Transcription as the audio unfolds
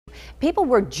People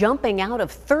were jumping out of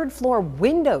third-floor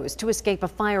windows to escape a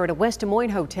fire at a West Des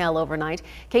Moines hotel overnight.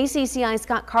 KCCI's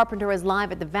Scott Carpenter is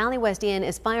live at the Valley West Inn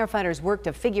as firefighters work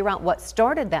to figure out what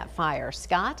started that fire.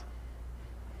 Scott?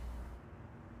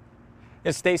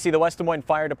 Yes, Stacy, the West Des Moines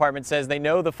Fire Department says they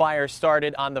know the fire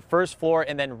started on the first floor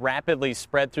and then rapidly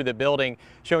spread through the building,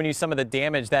 showing you some of the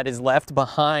damage that is left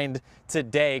behind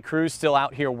today. Crews still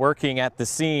out here working at the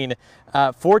scene.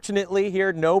 Fortunately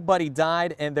here, nobody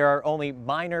died and there are only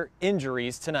minor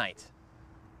injuries tonight.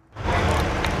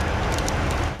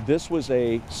 This was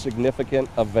a significant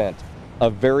event, a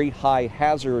very high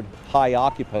hazard, high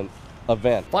occupant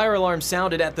event. Fire alarm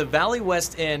sounded at the Valley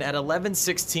West Inn at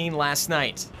 11:16 last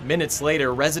night. Minutes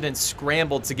later, residents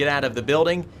scrambled to get out of the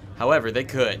building. However, they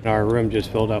could. Our room just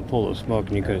filled up full of smoke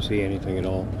and you couldn't see anything at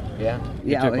all. Yeah,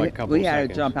 we had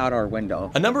to jump out our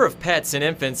window. A number of pets and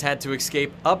infants had to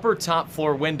escape upper top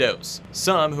floor windows.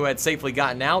 Some who had safely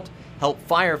gotten out helped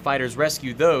firefighters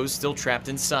rescue those still trapped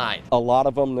inside. A lot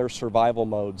of them, their survival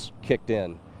modes kicked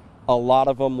in. A lot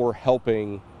of them were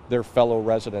helping their fellow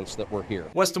residents that were here.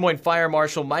 West Des Moines Fire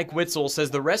Marshal Mike Witzel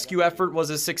says the rescue effort was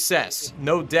a success.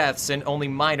 No deaths and only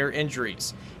minor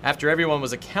injuries. After everyone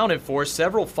was accounted for,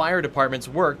 several fire departments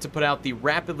worked to put out the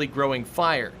rapidly growing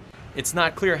fire. It's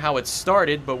not clear how it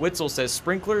started, but Witzel says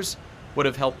sprinklers would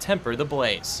have helped temper the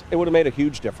blaze. It would have made a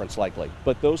huge difference likely,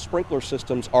 but those sprinkler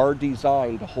systems are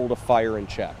designed to hold a fire in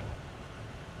check.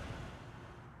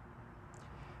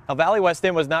 Now, Valley West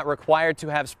Inn was not required to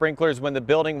have sprinklers when the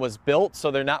building was built,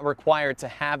 so they're not required to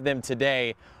have them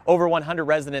today. Over 100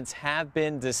 residents have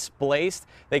been displaced.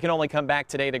 They can only come back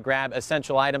today to grab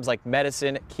essential items like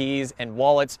medicine, keys, and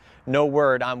wallets. No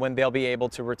word on when they'll be able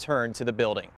to return to the building.